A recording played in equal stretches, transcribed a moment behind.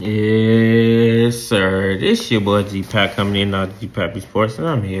Yes, sir. This your boy G-Pack coming in on G-Pappy Sports, and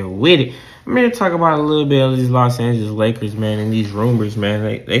I'm here with it. I'm here to talk about a little bit of these Los Angeles Lakers, man, and these rumors,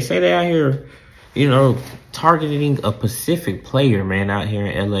 man. They say they out here, targeting a Pacific player, man, out here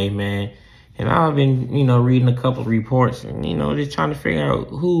in LA, man. And I've been, reading a couple reports and, just trying to figure out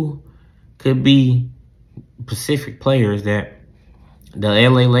who could be Pacific players that the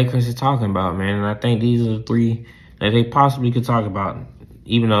LA Lakers are talking about, man. And I think these are the three that they possibly could talk about,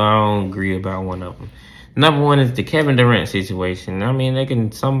 even though I don't agree about one of them. Number one is the Kevin Durant situation. I mean, they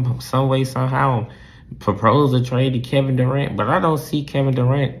can some way, somehow propose a trade to Kevin Durant, but I don't see Kevin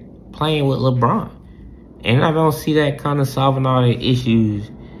Durant playing with LeBron. And I don't see that kind of solving all the issues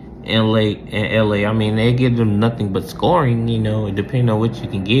in LA. I mean, they give them nothing but scoring, depending on what you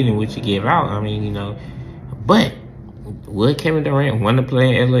can get and what you give out. I mean, but would Kevin Durant want to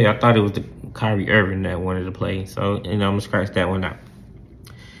play in LA? I thought it was the Kyrie Irving that wanted to play. So, I'm going to scratch that one out.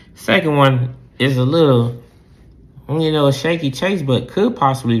 Second one is a little, a shaky chase, but could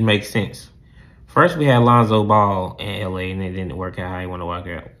possibly make sense. First, we had Lonzo Ball in LA, and it didn't work out how he want to work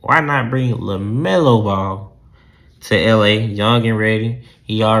out. Why not bring LaMelo Ball to LA, young and ready?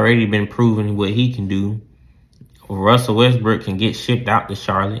 He already been proving what he can do. Russell Westbrook can get shipped out to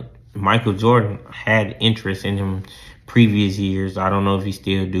Charlotte. Michael Jordan had interest in him previous years. I don't know if he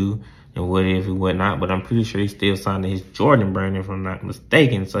still do and what if and whatnot, but I'm pretty sure he's still signed to his Jordan brand if I'm not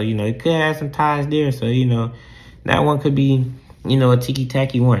mistaken. So, he could have some ties there. So, that one could be, a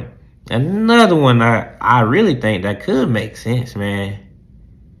ticky-tacky one. Another one I really think that could make sense, man.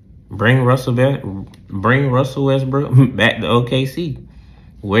 Bring Russell Westbrook back to OKC.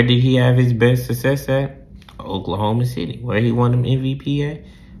 Where did he have his best success at? Oklahoma City. Where he won him MVP at?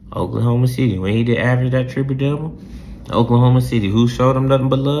 Oklahoma City. When he did average that triple-double? Oklahoma City. Who showed him nothing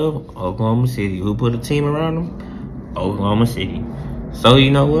but love? Oklahoma City. Who put a team around him? Oklahoma City. So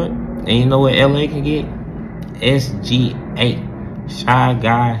you know what? And you know what LA can get? SGA. Shy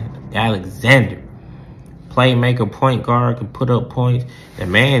Guy Alexander. Playmaker, point guard, can put up points. The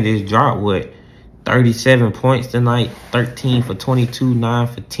man just dropped, 37 points tonight, 13 for 22, 9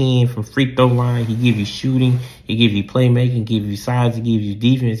 for 10 from free throw line. He give you shooting, he give you playmaking, give you size, he gives you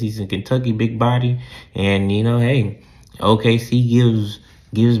defense. He's in Kentucky, big body. And, hey, OKC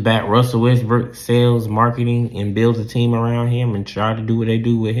gives back Russell Westbrook sales, marketing, and builds a team around him and try to do what they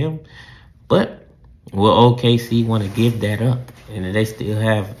do with him. But will OKC want to give that up? And they still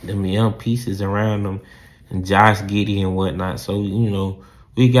have them young pieces around them and Josh Giddey and whatnot. So,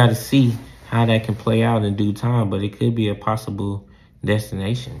 we got to see how that can play out in due time, but it could be a possible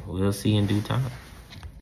destination. We'll see in due time.